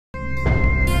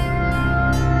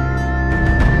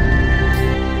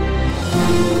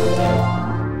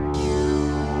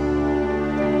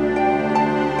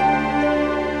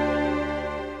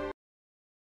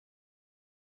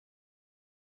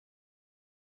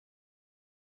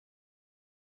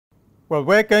Well,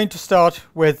 we're going to start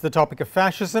with the topic of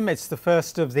fascism. It's the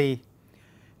first of the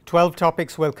 12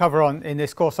 topics we'll cover in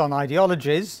this course on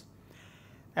ideologies.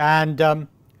 And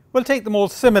we'll take them all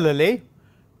similarly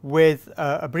with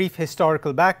a brief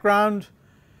historical background,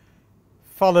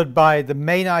 followed by the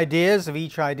main ideas of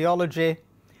each ideology,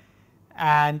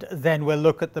 and then we'll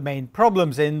look at the main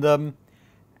problems in them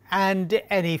and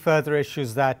any further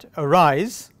issues that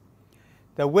arise.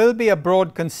 There will be a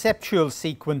broad conceptual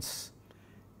sequence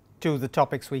to the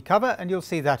topics we cover, and you'll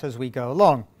see that as we go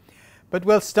along. But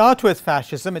we'll start with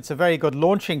fascism. It's a very good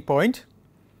launching point.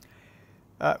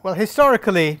 Well,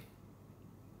 historically,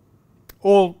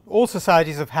 all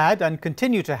societies have had and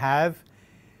continue to have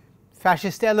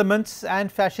fascist elements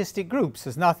and fascistic groups.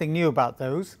 There's nothing new about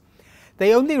those.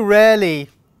 They only rarely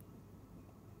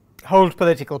hold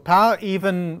political power,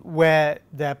 even where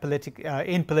they're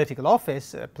in political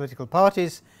office. Political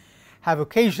parties have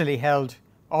occasionally held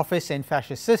office in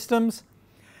fascist systems.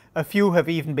 A few have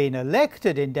even been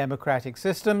elected in democratic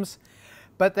systems,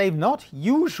 but they've not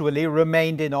usually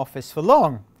remained in office for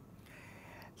long.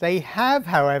 They have,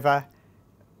 however,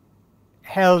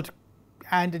 held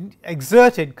and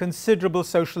exerted considerable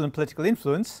social and political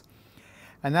influence,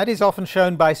 and that is often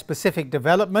shown by specific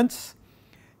developments,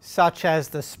 such as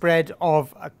the spread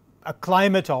of a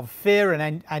climate of fear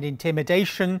and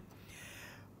intimidation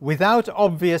without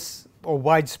obvious or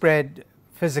widespread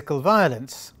physical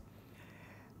violence.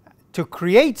 To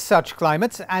create such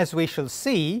climates, as we shall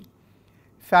see,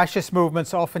 fascist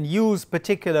movements often use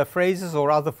particular phrases or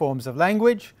other forms of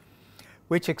language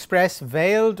which express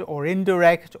veiled or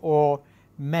indirect or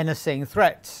menacing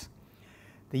threats.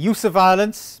 The use of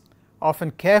violence,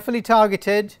 often carefully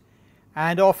targeted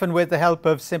and often with the help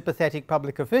of sympathetic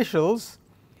public officials,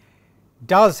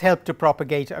 does help to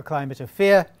propagate a climate of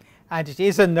fear, and it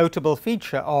is a notable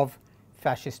feature of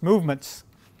fascist movements.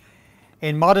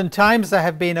 In modern times, there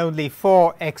have been only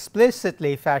 4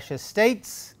 explicitly fascist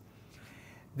states.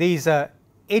 These are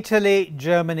Italy,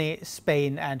 Germany,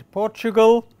 Spain, and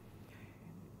Portugal.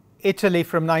 Italy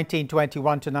from 1921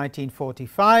 to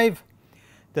 1945.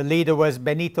 The leader was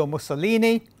Benito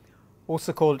Mussolini,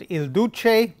 also called Il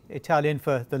Duce, Italian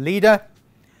for the leader.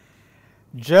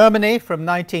 Germany from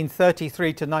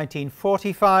 1933 to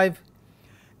 1945.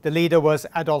 The leader was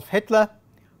Adolf Hitler,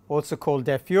 also called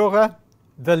Der Führer,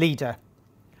 the leader.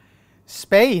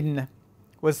 Spain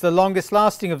was the longest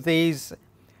lasting of these,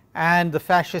 and the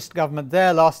fascist government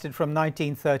there lasted from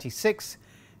 1936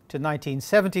 to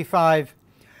 1975.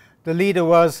 The leader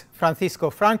was Francisco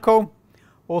Franco,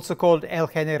 also called El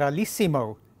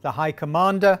Generalissimo, the High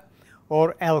Commander,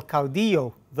 or El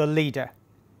Caudillo, the leader.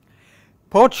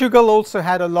 Portugal also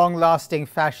had a long-lasting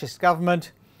fascist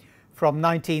government from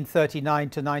 1939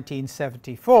 to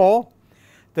 1974.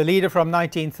 The leader from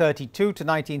 1932 to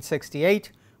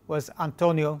 1968 was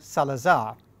Antonio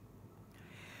Salazar.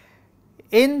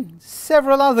 In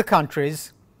several other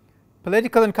countries,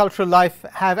 political and cultural life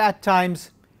have at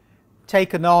times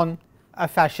taken on a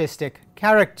fascistic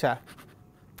character.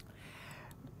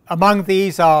 Among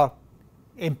these are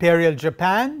Imperial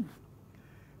Japan,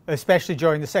 especially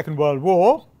during the Second World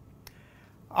War,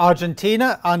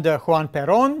 Argentina under Juan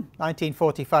Perón,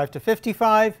 1945 to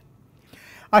 55.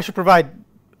 I should provide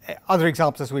other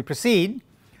examples as we proceed,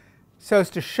 so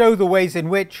as to show the ways in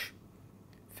which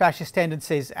fascist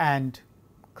tendencies and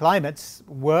climates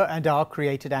were and are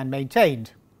created and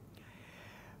maintained.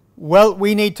 Well,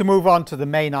 we need to move on to the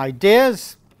main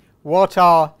ideas. What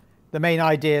are the main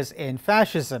ideas in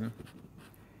fascism?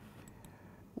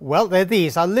 Well, they're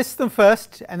these. I'll list them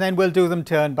first, and then we'll do them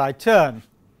turn by turn.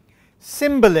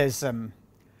 Symbolism.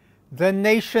 The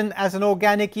nation as an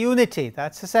organic unity.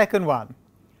 That's the second one.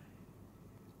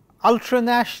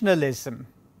 Ultranationalism.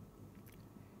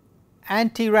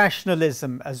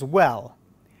 Anti-rationalism as well.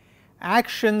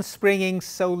 Action springing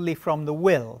solely from the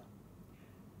will.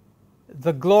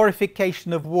 The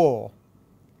glorification of war.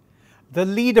 The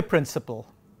leader principle.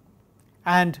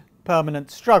 And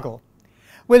permanent struggle.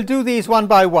 We'll do these one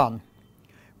by one.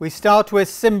 We start with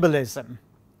symbolism.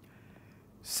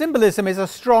 Symbolism is a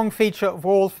strong feature of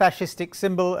all fascistic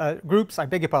groups,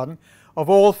 of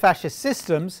all fascist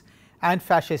systems and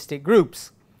fascistic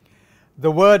groups.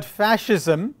 The word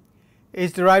fascism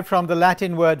is derived from the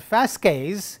Latin word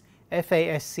fasces,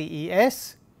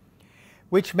 F-A-S-C-E-S,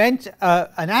 which meant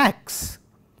an axe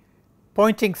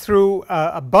pointing through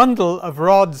a bundle of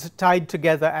rods tied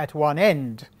together at one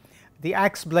end. The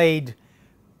axe blade,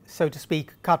 so to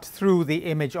speak, cut through the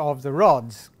image of the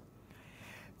rods.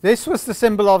 This was the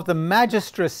symbol of the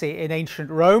magistracy in ancient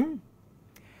Rome,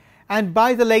 and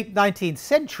by the late 19th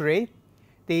century,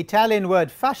 the Italian word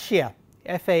fascia,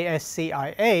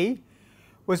 F-A-S-C-I-A,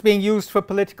 was being used for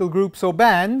political groups or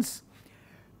bands.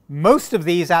 Most of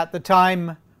these at the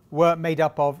time were made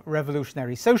up of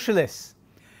revolutionary socialists.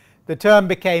 The term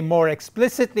became more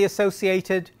explicitly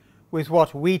associated with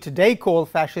what we today call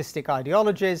fascistic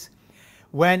ideologies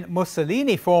when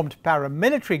Mussolini formed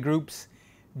paramilitary groups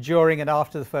during and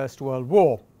after the First World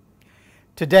War.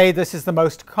 Today, this is the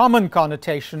most common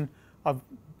connotation of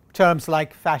terms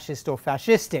like fascist or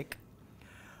fascistic.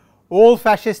 All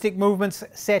fascistic movements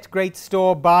set great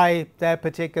store by their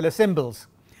particular symbols,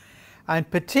 and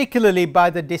particularly by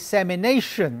the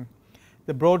dissemination,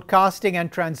 the broadcasting and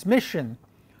transmission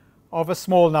of a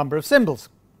small number of symbols.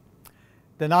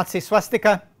 The Nazi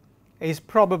swastika is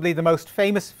probably the most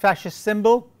famous fascist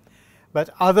symbol, but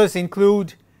others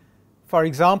include, for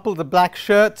example, the black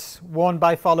shirts worn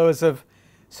by followers of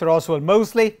Sir Oswald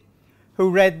Mosley,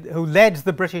 who led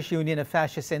the British Union of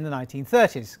Fascists in the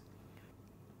 1930s.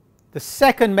 The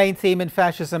second main theme in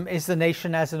fascism is the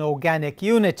nation as an organic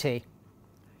unity.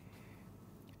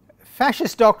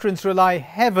 Fascist doctrines rely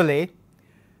heavily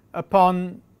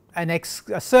upon an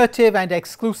assertive and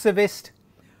exclusivist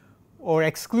or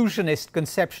exclusionist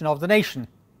conception of the nation.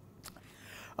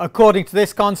 According to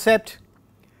this concept,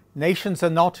 nations are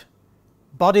not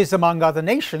bodies among other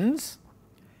nations.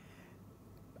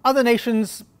 Other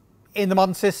nations in the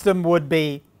modern system would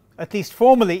be at least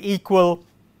formally equal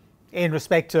in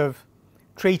respect of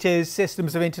treaties,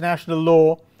 systems of international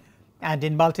law, and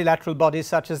in multilateral bodies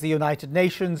such as the United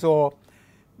Nations or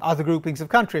other groupings of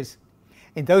countries.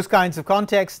 In those kinds of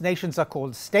contexts, nations are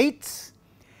called states,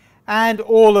 and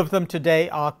all of them today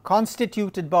are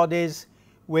constituted bodies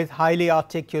with highly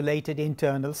articulated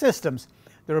internal systems.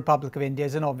 The Republic of India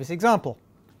is an obvious example.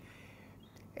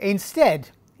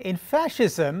 Instead, in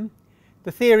fascism,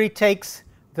 the theory takes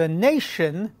the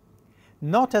nation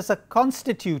not as a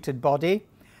constituted body,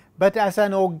 but as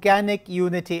an organic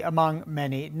unity among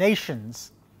many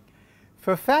nations.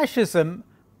 For fascism,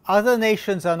 other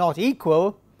nations are not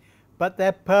equal, but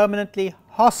they're permanently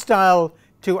hostile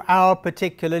to our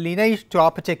particular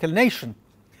nation,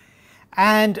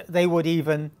 and they would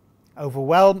even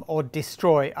overwhelm or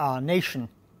destroy our nation.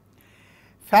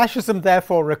 Fascism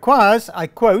therefore requires, I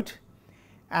quote,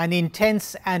 an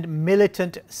intense and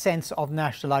militant sense of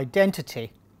national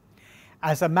identity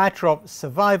as a matter of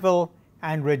survival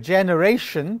and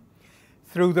regeneration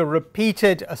through the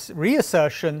repeated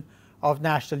reassertion of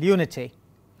national unity.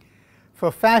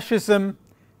 For fascism,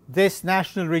 this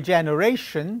national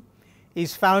regeneration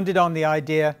is founded on the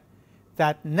idea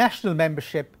that national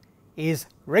membership is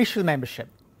racial membership,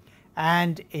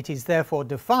 and it is therefore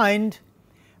defined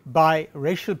by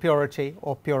racial purity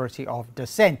or purity of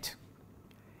descent.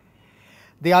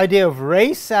 The idea of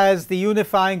race as the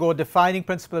unifying or defining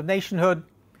principle of nationhood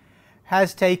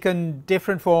has taken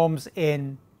different forms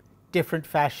in different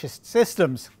fascist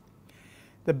systems.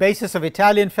 The basis of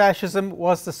Italian fascism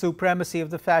was the supremacy of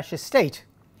the fascist state.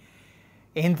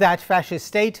 In that fascist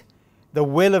state, the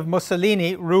will of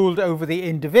Mussolini ruled over the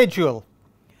individual.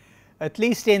 At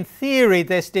least in theory,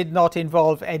 this did not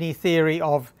involve any theory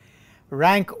of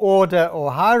rank order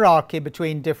or hierarchy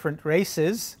between different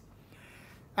races,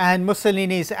 and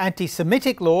Mussolini's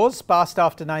anti-Semitic laws, passed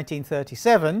after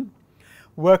 1937,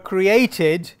 were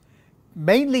created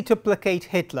mainly to placate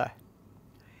Hitler.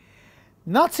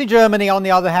 Nazi Germany, on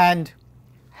the other hand,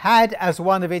 had as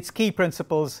one of its key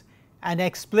principles an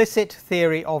explicit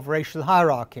theory of racial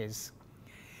hierarchies.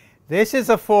 This is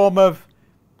a form of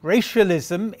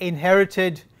racialism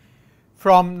inherited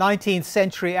from 19th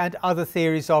century and other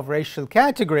theories of racial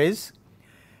categories,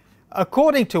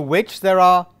 according to which there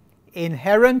are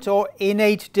inherent or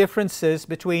innate differences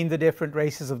between the different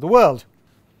races of the world.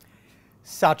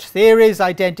 Such theories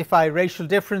identify racial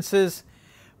differences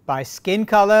by skin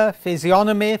color,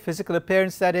 physiognomy, physical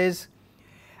appearance that is,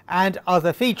 and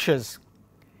other features.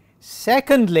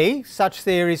 Secondly, such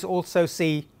theories also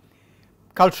see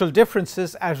cultural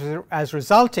differences as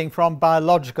resulting from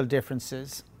biological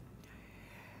differences.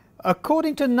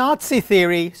 According to Nazi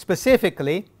theory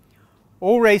specifically,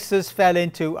 all races fell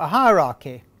into a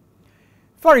hierarchy.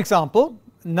 For example,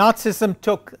 Nazism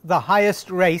took the highest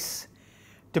race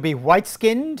to be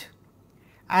white-skinned,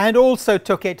 and also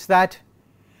took it that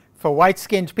for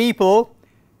white-skinned people,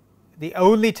 the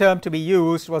only term to be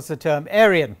used was the term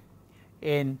Aryan.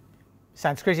 In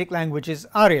Sanskritic languages,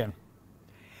 Aryan.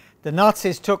 The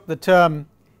Nazis took the term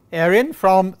Aryan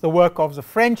from the work of the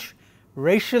French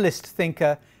racialist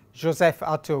thinker Joseph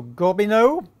Arthur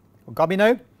Gobineau,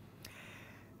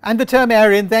 and the term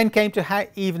Aryan then came to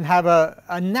even have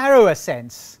a narrower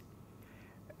sense,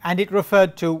 and it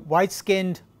referred to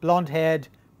white-skinned, blonde-haired,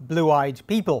 blue-eyed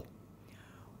people.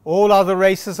 All other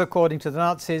races, according to the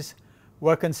Nazis,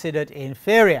 were considered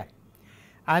inferior,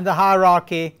 and the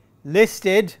hierarchy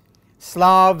listed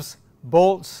Slavs,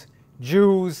 Balts,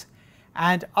 Jews,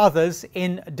 and others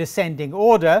in descending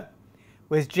order,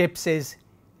 with Gypsies,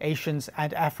 Asians,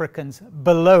 and Africans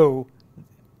below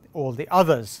all the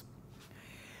others.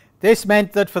 This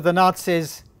meant that for the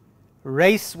Nazis,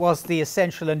 race was the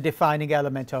essential and defining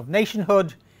element of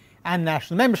nationhood and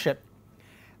national membership,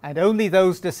 and only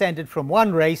those descended from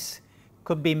one race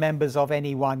could be members of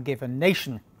any one given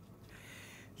nation.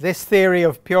 This theory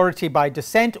of purity by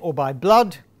descent or by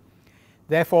blood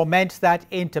therefore meant that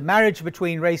intermarriage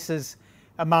between races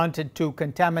amounted to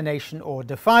contamination or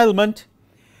defilement,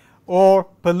 or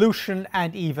pollution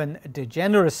and even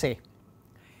degeneracy.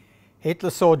 Hitler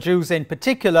saw Jews in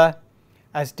particular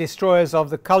as destroyers of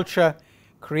the culture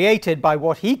created by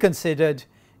what he considered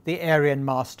the Aryan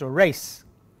master race.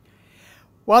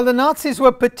 While the Nazis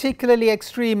were particularly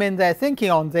extreme in their thinking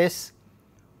on this,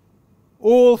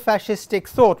 all fascistic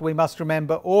thought, we must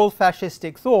remember, all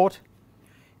fascistic thought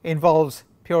involves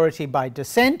purity by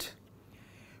descent,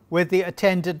 with the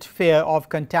attendant fear of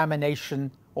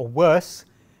contamination, or worse,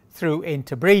 through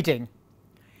interbreeding.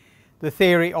 The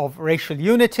theory of racial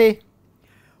unity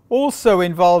also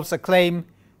involves a claim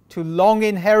to long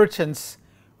inheritance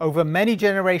over many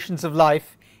generations of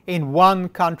life in one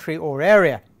country or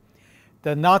area.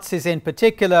 The Nazis in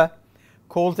particular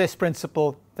called this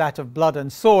principle that of blood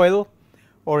and soil,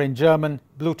 or in German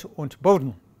Blut und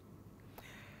Boden.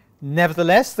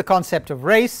 Nevertheless, the concept of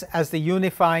race as the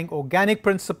unifying organic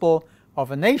principle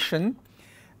of a nation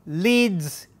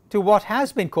leads to what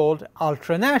has been called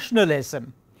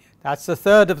ultranationalism. That's the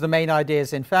third of the main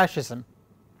ideas in fascism.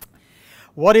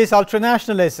 What is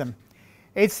ultranationalism?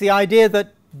 It's the idea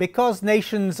that because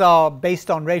nations are based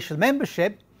on racial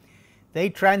membership, they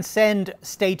transcend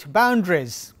state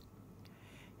boundaries.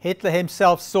 Hitler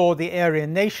himself saw the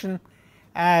Aryan nation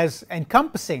as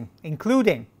encompassing,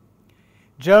 including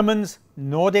Germans,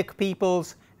 Nordic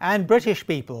peoples, and British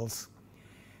peoples.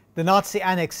 The Nazi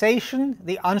annexation,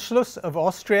 the Anschluss of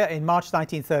Austria in March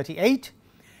 1938,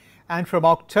 and from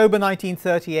October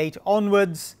 1938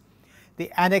 onwards,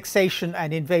 the annexation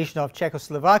and invasion of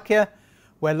Czechoslovakia,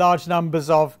 where large numbers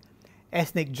of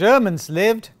ethnic Germans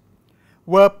lived,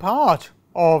 were part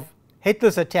of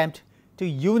Hitler's attempt to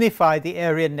unify the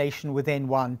Aryan nation within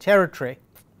one territory.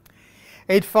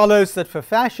 It follows that for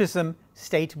fascism,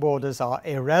 state borders are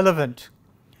irrelevant.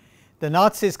 The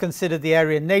Nazis considered the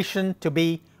Aryan nation to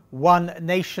be one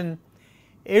nation,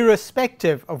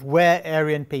 irrespective of where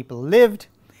Aryan people lived,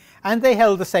 and they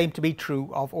held the same to be true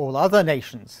of all other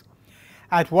nations.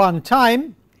 At one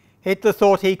time, Hitler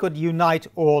thought he could unite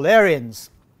all Aryans.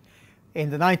 In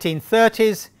the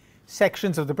 1930s,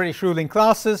 sections of the British ruling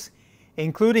classes,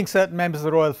 including certain members of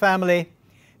the royal family,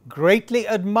 greatly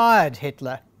admired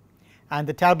Hitler, and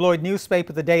the tabloid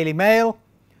newspaper the Daily Mail,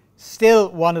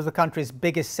 still one of the country's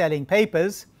biggest selling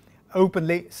papers,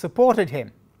 openly supported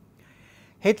him.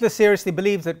 Hitler seriously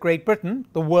believed that Great Britain,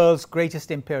 the world's greatest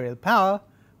imperial power,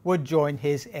 would join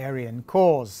his Aryan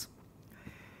cause.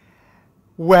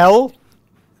 Well,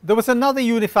 there was another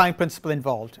unifying principle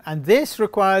involved, and this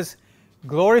requires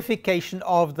glorification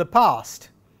of the past.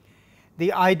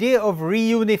 The idea of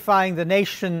reunifying the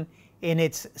nation in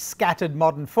its scattered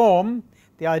modern form,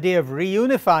 the idea of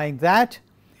reunifying that,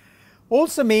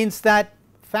 also means that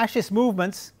fascist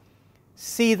movements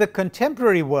see the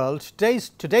contemporary world,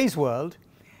 today's world,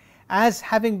 as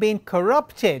having been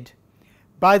corrupted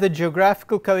by the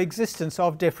geographical coexistence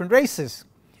of different races.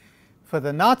 For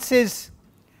the Nazis,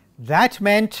 that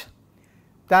meant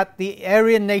that the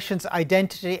Aryan nation's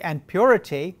identity and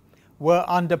purity were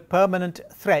under permanent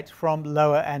threat from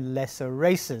lower and lesser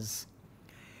races.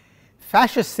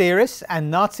 Fascist theorists, and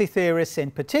Nazi theorists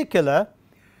in particular,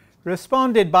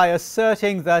 responded by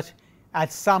asserting that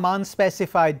at some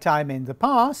unspecified time in the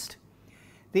past,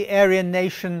 the Aryan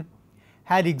nation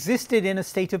had existed in a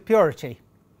state of purity,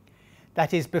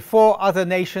 that is, before other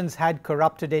nations had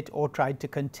corrupted it or tried to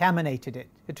contaminate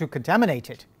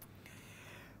it.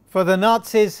 For the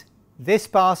Nazis, this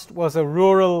past was a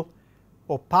rural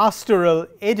or pastoral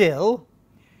idyll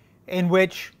in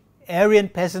which Aryan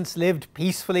peasants lived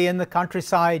peacefully in the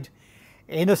countryside,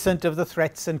 innocent of the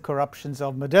threats and corruptions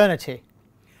of modernity.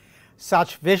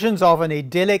 Such visions of an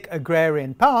idyllic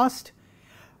agrarian past,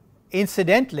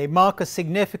 incidentally, mark a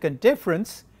significant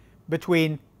difference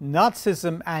between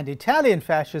Nazism and Italian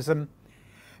fascism,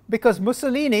 because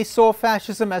Mussolini saw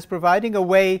fascism as providing a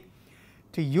way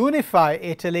to unify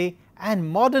Italy and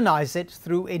modernize it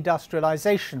through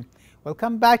industrialization. We'll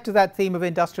come back to that theme of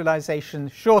industrialization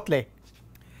shortly.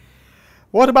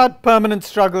 What about permanent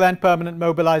struggle and permanent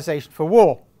mobilization for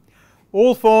war?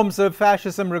 All forms of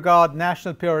fascism regard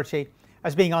national purity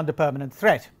as being under permanent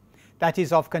threat, that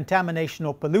is, of contamination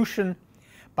or pollution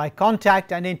by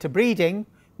contact and interbreeding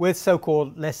with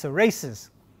so-called lesser races.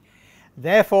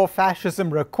 Therefore,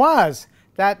 fascism requires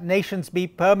that nations be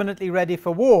permanently ready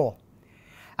for war,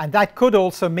 and that could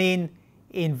also mean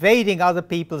invading other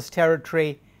people's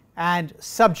territory and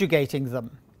subjugating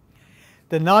them.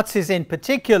 The Nazis in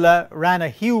particular ran a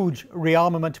huge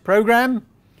rearmament program.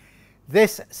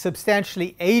 This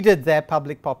substantially aided their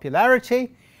public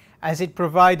popularity as it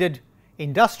provided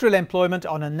industrial employment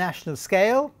on a national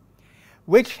scale,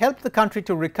 which helped the country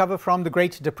to recover from the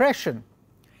Great Depression.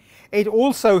 It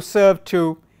also served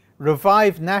to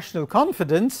revive national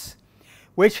confidence,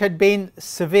 which had been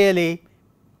severely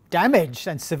damaged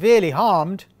and severely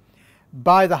harmed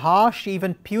by the harsh,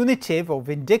 even punitive or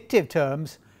vindictive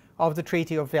terms of the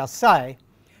Treaty of Versailles.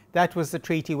 That was the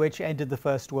treaty which ended the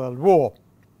First World War.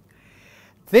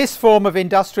 This form of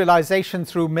industrialization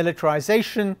through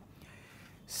militarization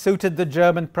suited the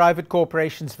German private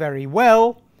corporations very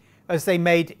well, as they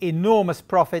made enormous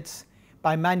profits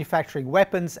by manufacturing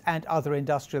weapons and other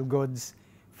industrial goods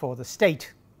for the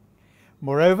state.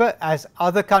 Moreover, as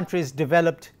other countries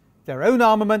developed their own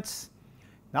armaments,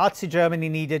 Nazi Germany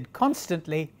needed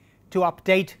constantly to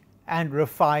update and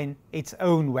refine its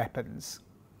own weapons.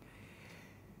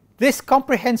 This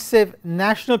comprehensive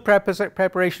national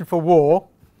preparation for war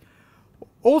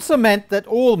also meant that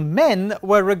all men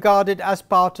were regarded as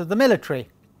part of the military.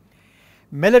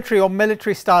 Military or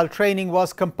military-style training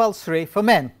was compulsory for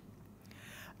men.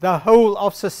 The whole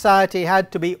of society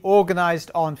had to be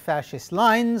organized on fascist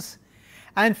lines,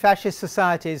 and fascist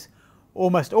societies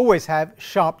almost always have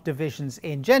sharp divisions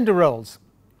in gender roles.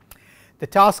 The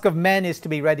task of men is to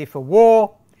be ready for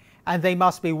war, and they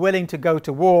must be willing to go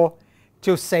to war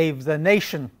to save the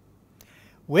nation.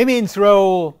 Women's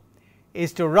role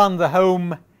is to run the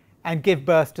home and give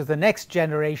birth to the next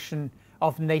generation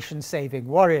of nation-saving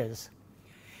warriors.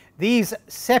 These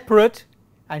separate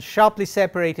and sharply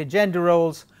separated gender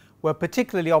roles were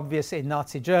particularly obvious in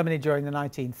Nazi Germany during the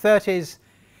 1930s,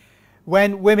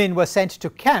 when women were sent to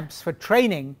camps for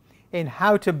training in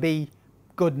how to be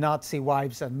good Nazi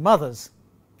wives and mothers,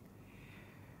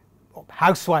 or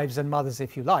housewives and mothers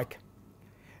if you like.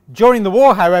 During the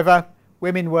war, however,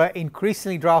 women were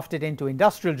increasingly drafted into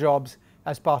industrial jobs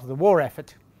as part of the war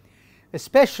effort,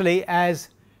 especially as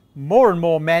more and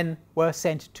more men were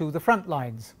sent to the front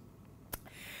lines.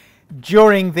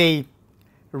 During the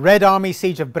Red Army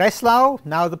siege of Breslau,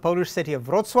 now the Polish city of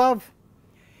Wrocław,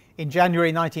 in January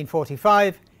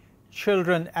 1945,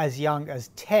 children as young as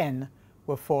 10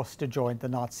 were forced to join the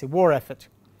Nazi war effort.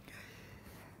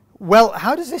 Well,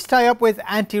 how does this tie up with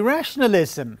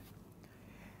anti-rationalism?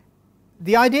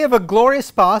 The idea of a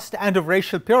glorious past and of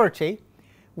racial purity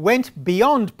went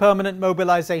beyond permanent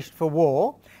mobilization for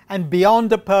war and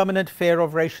beyond a permanent fear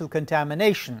of racial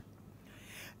contamination.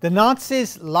 The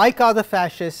Nazis, like other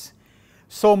fascists,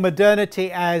 saw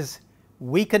modernity as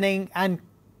weakening and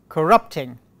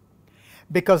corrupting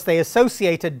because they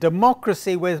associated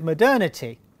democracy with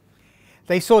modernity.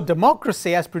 They saw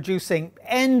democracy as producing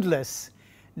endless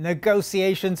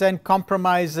negotiations and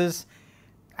compromises,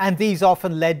 and these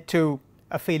often led to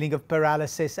a feeling of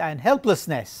paralysis and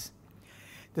helplessness.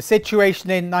 The situation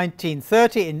in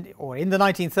 1930, in the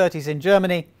 1930s in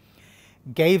Germany,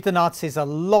 gave the Nazis a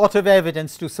lot of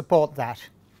evidence to support that.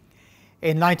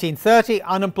 In 1930,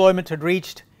 unemployment had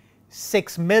reached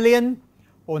 6 million,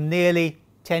 or nearly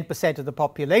 10% of the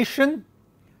population.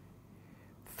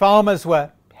 Farmers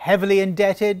were heavily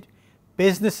indebted,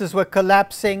 businesses were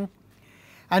collapsing,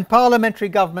 and parliamentary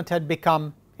government had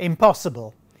become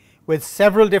impossible, with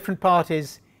several different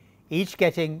parties each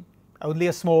getting only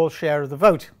a small share of the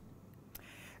vote.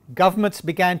 Governments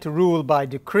began to rule by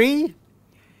decree,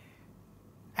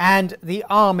 and the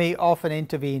army often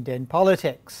intervened in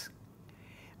politics.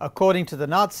 According to the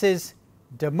Nazis,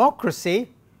 democracy,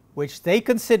 which they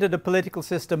considered a political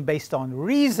system based on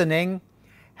reasoning,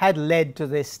 had led to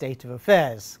this state of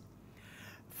affairs.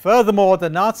 Furthermore, the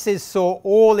Nazis saw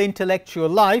all intellectual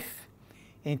life,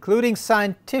 including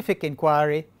scientific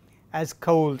inquiry, as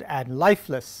cold and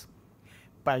lifeless.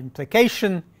 By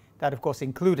implication, that of course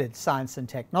included science and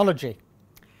technology,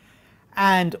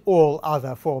 and all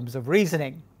other forms of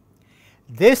reasoning.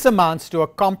 This amounts to a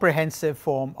comprehensive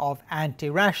form of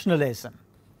anti-rationalism.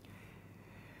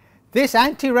 This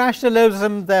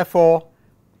anti-rationalism, therefore,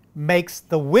 makes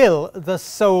the will the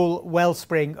sole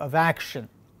wellspring of action.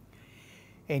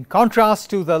 In contrast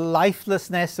to the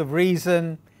lifelessness of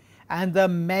reason and the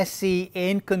messy,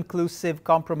 inconclusive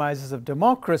compromises of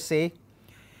democracy,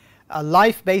 a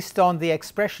life based on the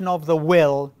expression of the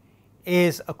will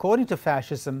is, according to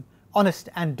fascism, honest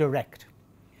and direct.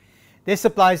 This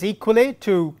applies equally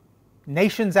to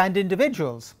nations and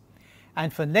individuals,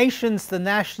 and for nations the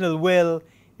national will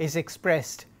is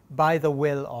expressed by the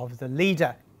will of the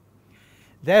leader.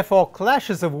 Therefore,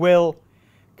 clashes of will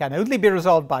can only be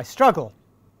resolved by struggle.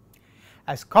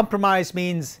 As compromise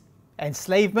means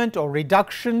enslavement or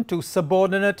reduction to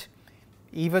subordinate,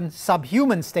 even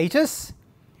subhuman status,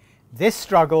 this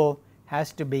struggle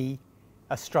has to be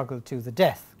a struggle to the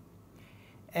death.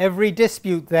 Every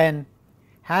dispute then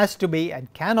has to be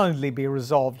and can only be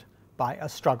resolved by a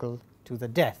struggle to the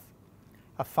death,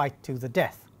 a fight to the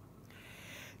death.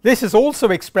 This is also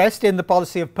expressed in the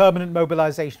policy of permanent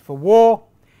mobilization for war,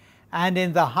 and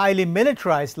in the highly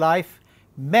militarized life,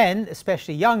 men,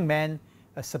 especially young men,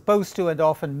 are supposed to and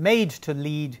often made to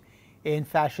lead in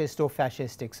fascist or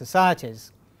fascistic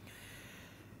societies.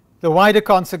 The wider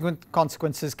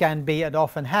consequences can be, and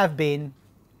often have been,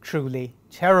 truly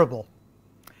terrible.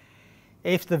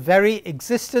 If the very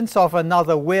existence of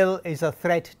another will is a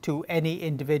threat to any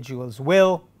individual's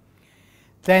will,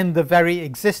 then the very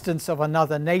existence of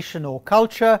another nation or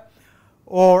culture,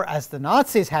 or as the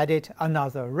Nazis had it,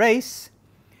 another race,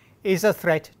 is a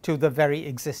threat to the very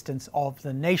existence of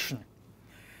the nation.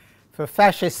 For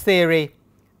fascist theory,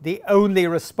 the only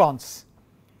response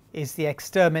is the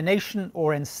extermination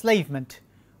or enslavement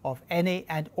of any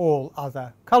and all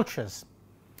other cultures.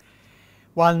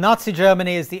 While Nazi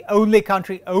Germany is the only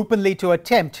country openly to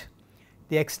attempt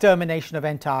the extermination of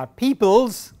entire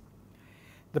peoples,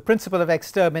 the principle of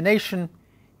extermination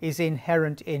is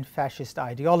inherent in fascist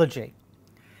ideology.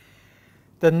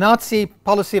 The Nazi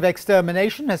policy of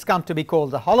extermination has come to be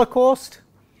called the Holocaust,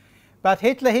 but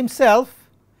Hitler himself,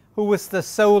 who was the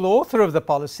sole author of the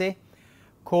policy,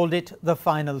 called it the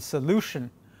final solution,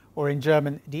 or in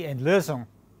German, die Endlösung.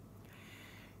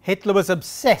 Hitler was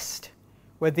obsessed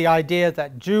with the idea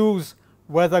that Jews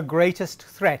were the greatest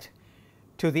threat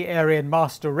to the Aryan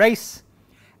master race,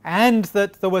 and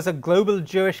that there was a global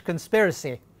Jewish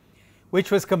conspiracy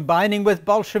which was combining with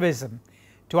Bolshevism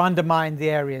to undermine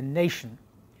the Aryan nation.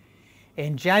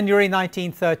 In January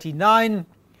 1939,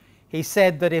 he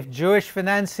said that if Jewish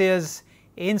financiers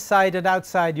inside and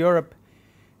outside Europe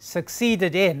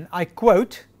succeeded in, I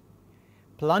quote,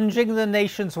 plunging the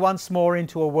nations once more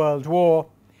into a world war,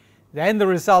 then the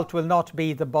result will not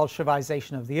be the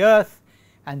Bolshevization of the earth,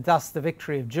 and thus the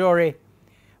victory of Jewry,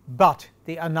 but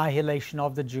the annihilation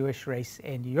of the Jewish race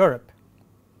in Europe.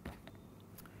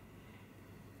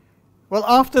 Well,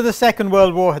 after the Second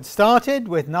World War had started,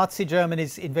 with Nazi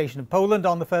Germany's invasion of Poland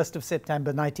on the 1st of September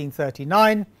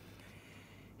 1939,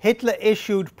 Hitler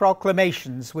issued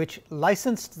proclamations which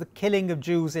licensed the killing of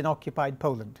Jews in occupied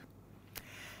Poland.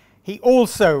 He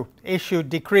also issued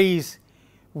decrees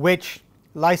which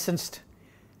licensed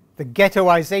the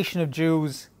ghettoization of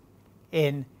Jews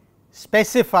in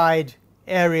specified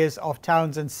areas of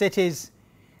towns and cities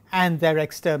and their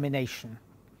extermination.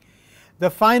 The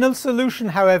final solution,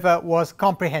 however, was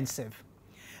comprehensive.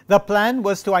 The plan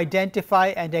was to identify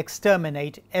and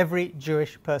exterminate every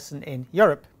Jewish person in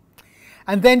Europe,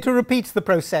 and then to repeat the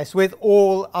process with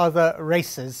all other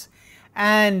races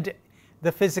and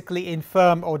the physically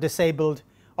infirm or disabled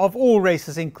of all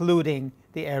races, including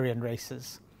the Aryan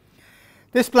races.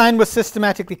 This plan was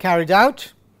systematically carried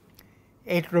out.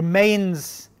 It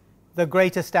remains the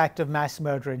greatest act of mass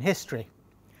murder in history.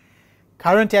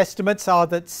 Current estimates are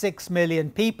that 6 million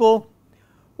people,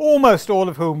 almost all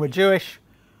of whom were Jewish,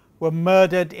 were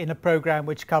murdered in a program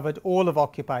which covered all of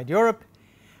occupied Europe,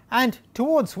 and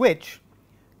towards which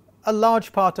a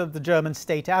large part of the German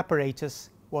state apparatus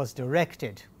was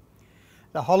directed.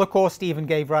 The Holocaust even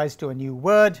gave rise to a new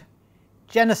word,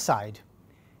 genocide,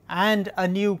 and a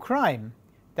new crime,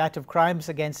 that of crimes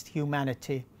against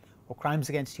humanity, or crimes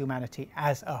against humanity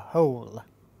as a whole.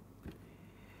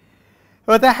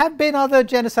 Well, there have been other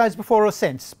genocides before or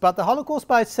since, but the Holocaust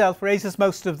by itself raises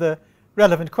most of the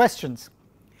relevant questions.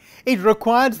 It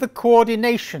required the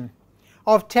coordination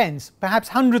of tens, perhaps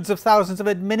hundreds of thousands of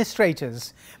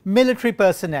administrators, military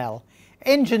personnel,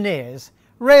 engineers,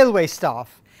 railway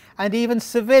staff, and even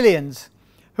civilians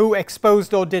who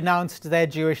exposed or denounced their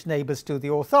Jewish neighbors to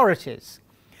the authorities.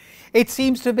 It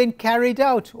seems to have been carried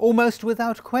out almost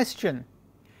without question.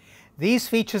 These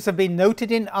features have been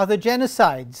noted in other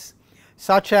genocides,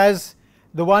 such as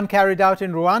the one carried out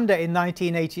in Rwanda in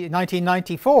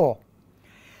 1994.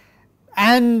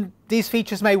 And these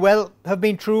features may well have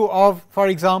been true of, for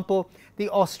example, the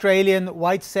Australian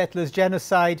white settlers'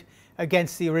 genocide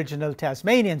against the original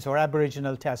Tasmanians or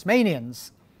Aboriginal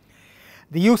Tasmanians.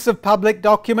 The use of public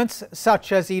documents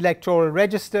such as electoral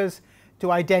registers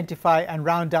to identify and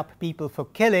round up people for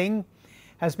killing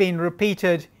has been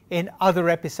repeated in other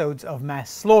episodes of mass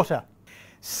slaughter.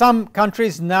 Some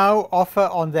countries now offer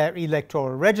on their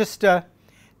electoral register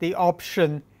the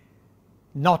option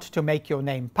not to make your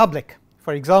name public.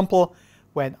 For example,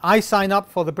 when I sign up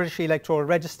for the British electoral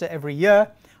register every year,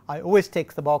 I always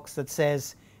tick the box that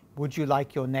says, would you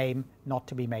like your name not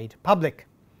to be made public?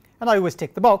 And I always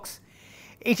tick the box.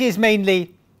 It is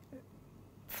mainly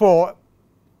for,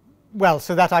 well,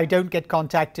 so that I don't get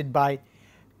contacted by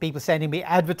people sending me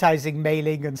advertising,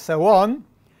 mailing and so on.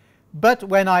 But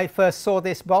when I first saw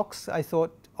this box, I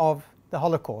thought of the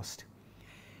Holocaust.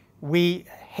 We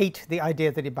hate the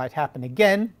idea that it might happen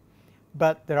again,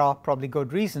 but there are probably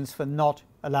good reasons for not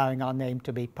allowing our name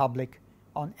to be public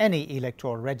on any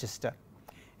electoral register.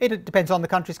 It depends on the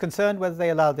countries concerned whether they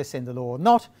allow this in the law or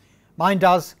not. Mine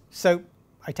does, so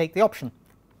I take the option.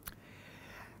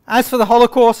 As for the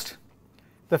Holocaust,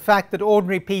 the fact that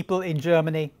ordinary people in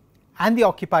Germany and the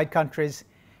occupied countries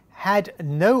had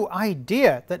no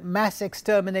idea that mass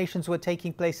exterminations were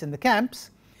taking place in the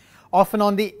camps, often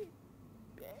on the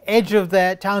edge of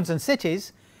their towns and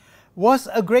cities, was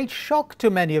a great shock to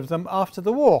many of them after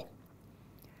the war.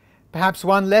 Perhaps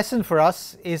one lesson for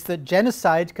us is that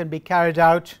genocide can be carried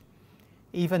out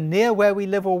even near where we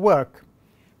live or work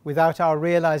without our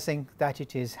realizing that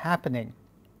it is happening.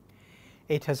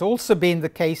 It has also been the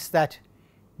case that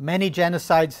many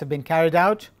genocides have been carried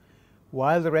out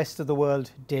while the rest of the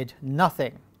world did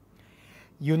nothing.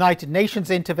 United Nations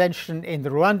intervention in the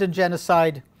Rwandan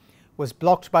genocide was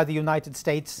blocked by the United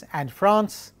States and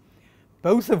France,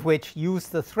 both of which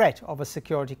used the threat of a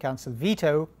Security Council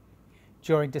veto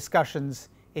during discussions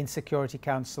in Security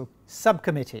Council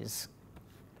subcommittees.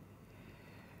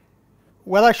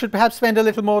 Well, I should perhaps spend a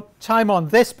little more time on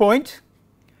this point.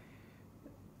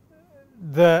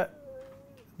 The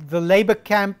labor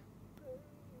camp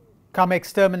come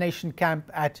extermination camp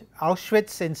at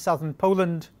Auschwitz in southern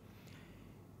Poland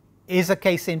is a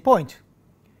case in point.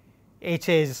 It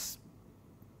is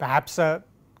perhaps a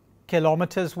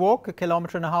kilometer's walk, a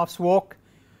kilometer and a half's walk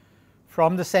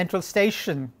from the central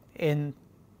station in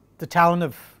the town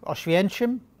of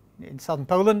Oświęcim in southern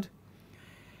Poland,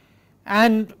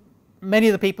 and many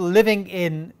of the people living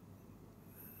in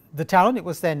the town, it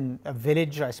was then a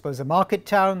village, I suppose a market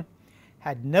town,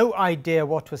 had no idea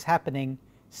what was happening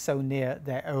so near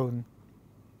their own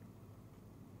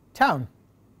town.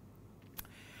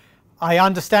 I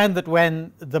understand that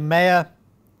when the mayor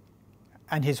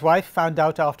and his wife found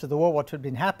out after the war what had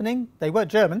been happening, they were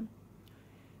German,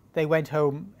 they went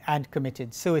home and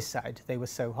committed suicide. They were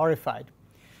so horrified.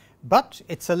 But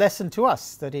it's a lesson to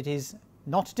us that it is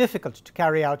not difficult to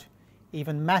carry out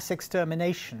even mass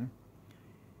extermination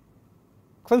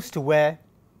close to where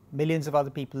millions of other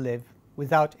people live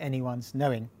without anyone's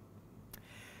knowing.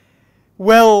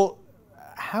 Well,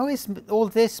 how is all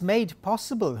this made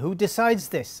possible? Who decides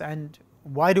this? And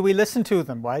why do we listen to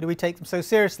them? Why do we take them so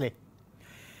seriously?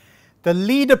 The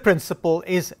leader principle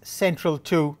is central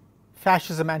to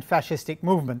fascism and fascistic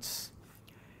movements.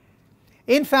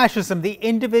 In fascism, the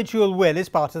individual will is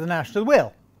part of the national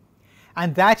will,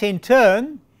 and that in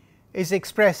turn is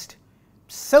expressed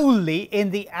solely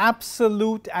in the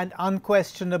absolute and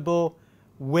unquestionable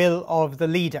will of the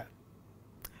leader.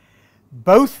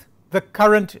 Both the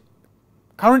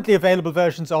currently available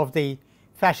versions of the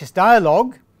fascist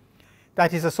dialogue,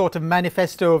 that is a sort of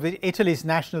manifesto of Italy's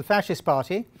National Fascist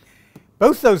Party,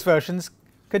 both those versions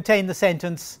contain the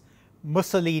sentence,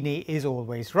 Mussolini is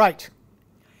always right.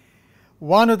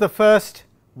 One of the first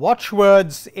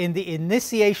watchwords in the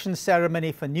initiation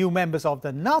ceremony for new members of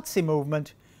the Nazi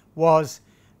movement was,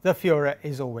 the Führer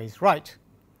is always right.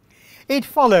 It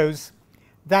follows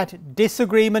that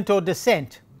disagreement or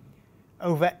dissent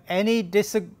over any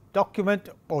document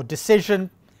or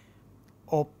decision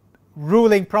or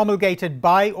ruling promulgated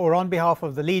by or on behalf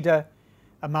of the leader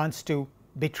amounts to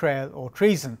betrayal or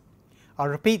treason. I'll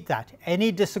repeat that.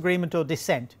 Any disagreement or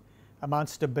dissent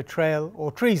amounts to betrayal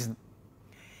or treason.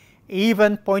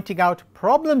 Even pointing out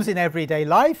problems in everyday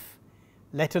life,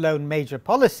 let alone major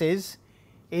policies,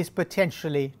 is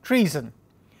potentially treason,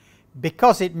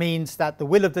 because it means that the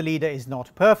will of the leader is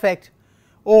not perfect,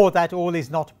 or that all is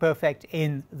not perfect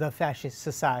in the fascist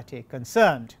society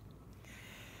concerned.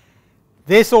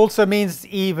 This also means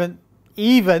even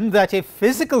that if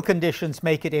physical conditions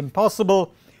make it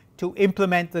impossible to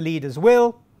implement the leader's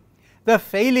will, the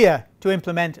failure to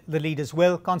implement the leader's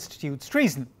will constitutes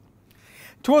treason.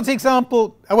 Towards the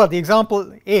example, the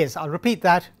example is, I'll repeat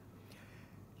that,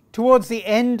 towards the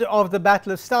end of the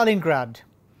Battle of Stalingrad,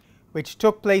 which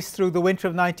took place through the winter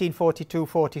of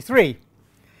 1942-43,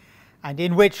 and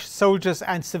in which soldiers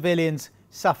and civilians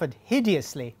suffered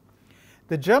hideously,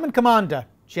 The German commander,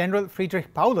 General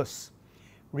Friedrich Paulus,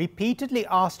 repeatedly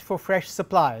asked for fresh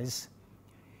supplies,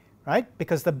 right,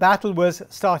 because the battle was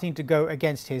starting to go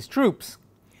against his troops.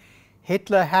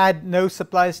 Hitler had no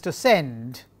supplies to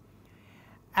send,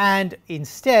 and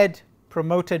instead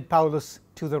promoted Paulus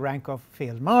to the rank of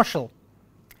Field Marshal.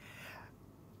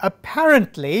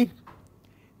 Apparently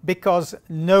because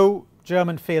no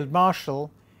German Field Marshal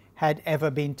had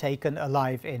ever been taken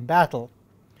alive in battle.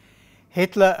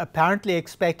 Hitler apparently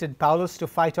expected Paulus to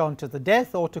fight on to the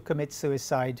death or to commit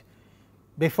suicide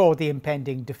before the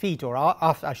impending defeat, or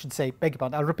after, I should say, beg your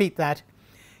pardon, I'll repeat that.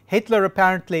 Hitler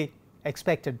apparently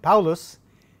expected Paulus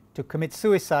to commit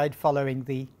suicide following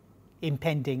the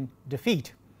impending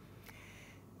defeat.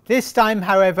 This time,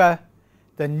 however,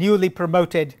 the newly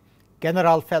promoted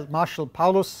Generalfeldmarschall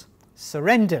Paulus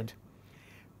surrendered,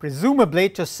 presumably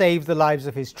to save the lives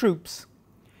of his troops.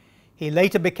 He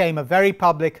later became a very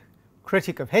public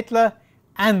critic of Hitler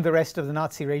and the rest of the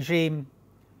Nazi regime.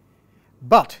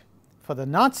 But for the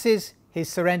Nazis, his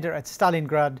surrender at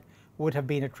Stalingrad would have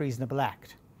been a treasonable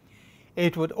act.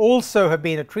 It would also have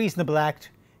been a treasonable act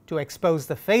to expose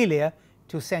the failure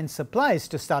to send supplies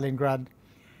to Stalingrad,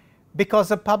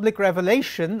 because a public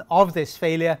revelation of this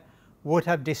failure would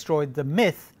have destroyed the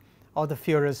myth of the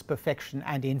Führer's perfection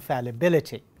and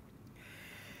infallibility.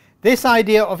 This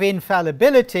idea of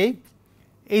infallibility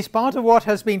is part of what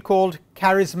has been called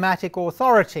charismatic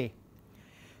authority,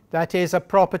 that is, a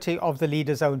property of the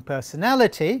leader's own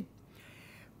personality,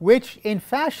 which in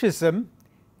fascism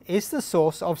is the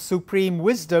source of supreme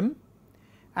wisdom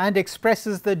and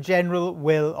expresses the general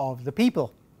will of the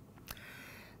people.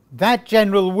 That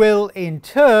general will, in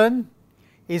turn,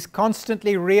 is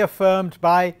constantly reaffirmed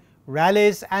by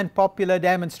rallies and popular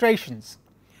demonstrations.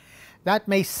 That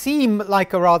may seem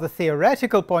like a rather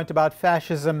theoretical point about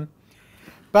fascism,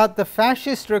 but the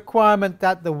fascist requirement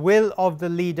that the will of the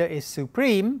leader is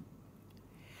supreme,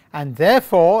 and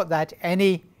therefore that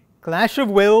any clash of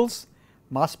wills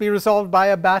must be resolved by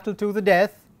a battle to the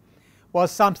death,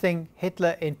 was something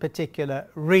Hitler in particular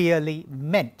really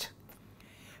meant.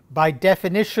 By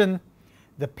definition,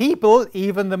 the people,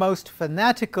 even the most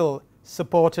fanatical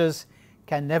supporters,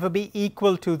 can never be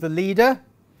equal to the leader,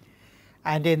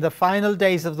 and in the final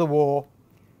days of the war,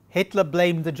 Hitler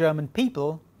blamed the German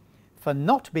people for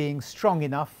not being strong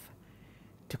enough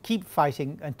to keep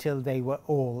fighting until they were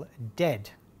all dead.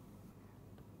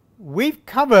 We've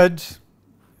covered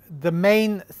the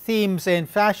main themes in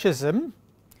fascism.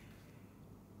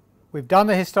 We've done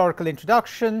a historical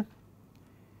introduction.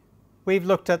 We've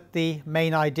looked at the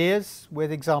main ideas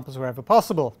with examples wherever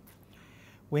possible.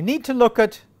 We need to look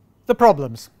at the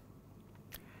problems.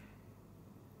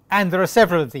 And there are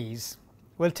several of these.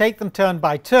 We'll take them turn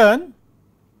by turn.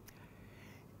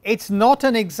 It's not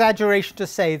an exaggeration to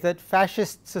say that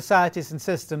fascist societies and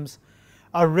systems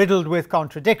are riddled with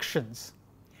contradictions.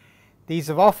 These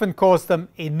have often caused them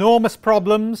enormous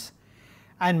problems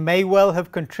and may well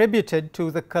have contributed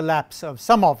to the collapse of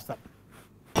some of them.